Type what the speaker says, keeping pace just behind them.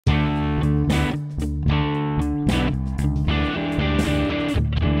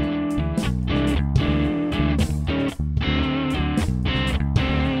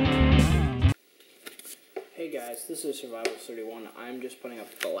this is Survival 31. I'm just putting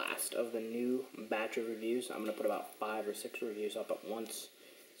up the last of the new batch of reviews. I'm going to put about 5 or 6 reviews up at once,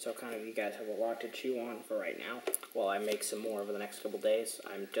 so kind of you guys have a lot to chew on for right now, while I make some more over the next couple days.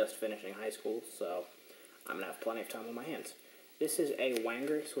 I'm just finishing high school, so I'm going to have plenty of time on my hands. This is a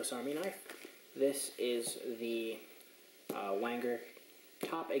Wenger Swiss Army knife. This is the Wenger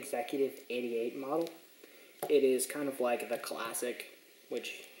Top Executive 88 model. It is kind of like the classic,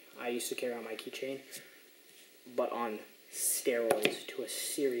 which I used to carry on my keychain, but on steroids to a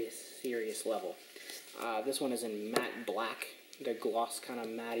serious level. This one is in matte black, the gloss kind of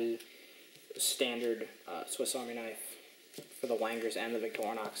matty standard Swiss Army knife for the Wengers and the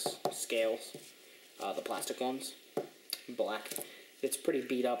Victorinox scales, the plastic ones, black. It's pretty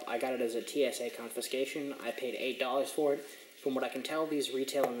beat up. I got it as a TSA confiscation. I paid $8 for it. From what I can tell, these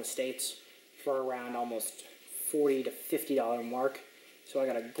retail in the States for around almost $40 to $50 mark. So I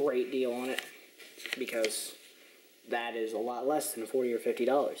got a great deal on it because that is a lot less than $40 or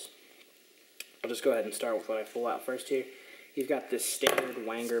 $50. I'll just go ahead and start with what I pull out first here. You've got this standard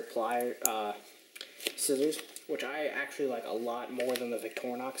Wenger plier scissors, which I actually like a lot more than the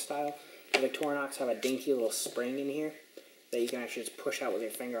Victorinox style. The Victorinox have a dinky little spring in here that you can actually just push out with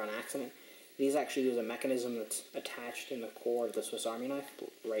your finger on accident. These actually use a mechanism that's attached in the core of the Swiss Army knife,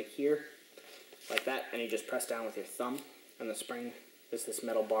 right here, like that, and you just press down with your thumb, and the spring is this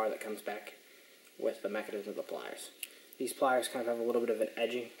metal bar that comes back with the mechanism of the pliers. These pliers kind of have a little bit of an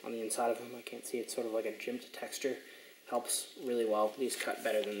edging on the inside of them. I can't see, it's sort of like a jimped texture. Helps really well. These cut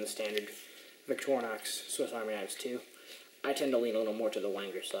better than the standard Victorinox Swiss Army knives too. I tend to lean a little more to the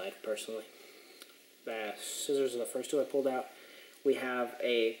Wenger side, personally. The scissors are the first two I pulled out. We have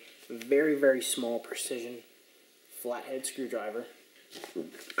a very small precision flathead screwdriver.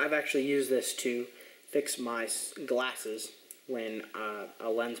 I've actually used this to fix my glasses when a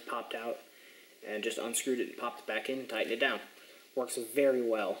lens popped out, and just unscrewed it and popped it back in and tightened it down. Works very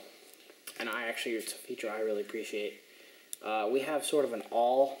well, and it's a feature I really appreciate. We have sort of an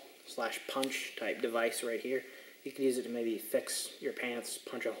awl/punch type device right here. You can use it to maybe fix your pants,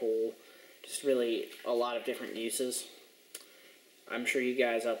 punch a hole, just really a lot of different uses. I'm sure you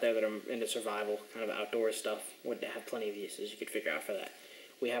guys out there that are into survival, kind of outdoor stuff, would have plenty of uses you could figure out for that.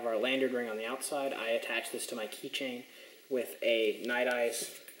 We have our lanyard ring on the outside. I attach this to my keychain with a Night Eyes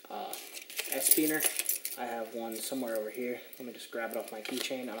S-spinner. I have one somewhere over here. Let me just grab it off my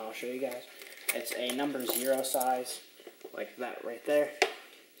keychain and I'll show you guys. It's a number 0 size, like that right there.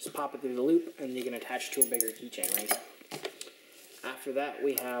 Just pop it through the loop and you can attach it to a bigger keychain ring. After that,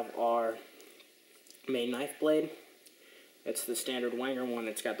 we have our main knife blade. It's the standard Wenger one.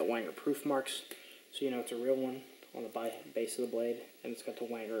 It's got the Wenger proof marks, so you know it's a real one on the base of the blade, and it's got the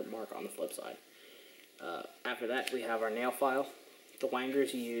Wenger mark on the flip side. After that, we have our nail file. The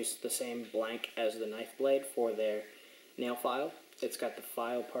Wengers use the same blank as the knife blade for their nail file. It's got the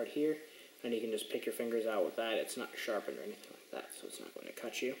file part here, and you can just pick your fingers out with that. It's not sharpened or anything like that, so it's not going to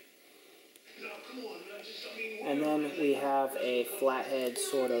cut you. And then we have a flathead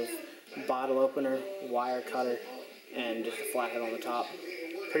sort of bottle opener, wire cutter, and just a flathead on the top.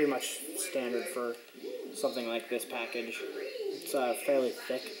 Pretty much standard for something like this package. It's fairly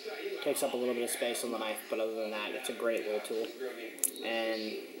thick, takes up a little bit of space on the knife, but other than that, it's a great little tool.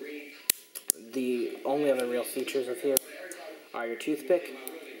 And the only other real features of here are your toothpick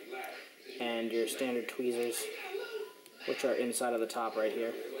and your standard tweezers, which are inside of the top right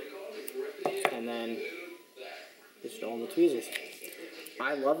here. And then just all the tweezers.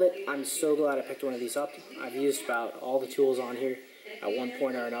 I love it. I'm so glad I picked one of these up. I've used about all the tools on here at one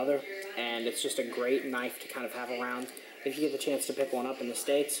point or another, and it's just a great knife to kind of have around. If you get the chance to pick one up in the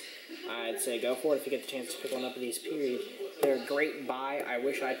States, I'd say go for it. If you get the chance to pick one up in these period, they're a great buy. I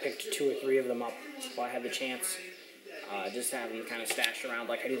wish I picked 2 or 3 of them up while I had the chance. Just to have them kind of stashed around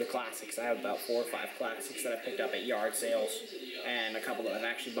like I do the classics. I have about 4 or 5 classics that I picked up at yard sales, and a couple that I've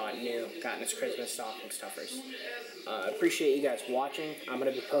actually bought new, gotten as Christmas stocking stuffers. I appreciate you guys watching. I'm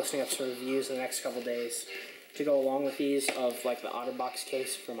going to be posting up some reviews in the next couple days to go along with these of like the OtterBox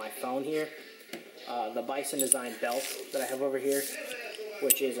case for my phone here. The Bison Design belt that I have over here,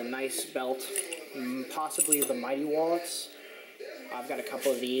 which is a nice belt, possibly the Mighty Wallets. I've got a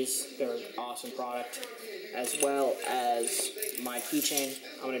couple of these. They're an awesome product. As well as my keychain.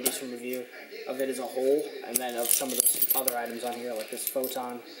 I'm going to do some review of it as a whole, and then of some of the other items on here, like this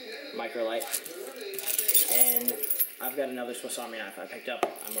Photon Microlight. And I've got another Swiss Army knife I picked up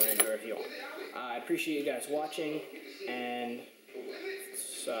I'm going to do a review on. I appreciate you guys watching, and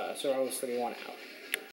Survival 31 out.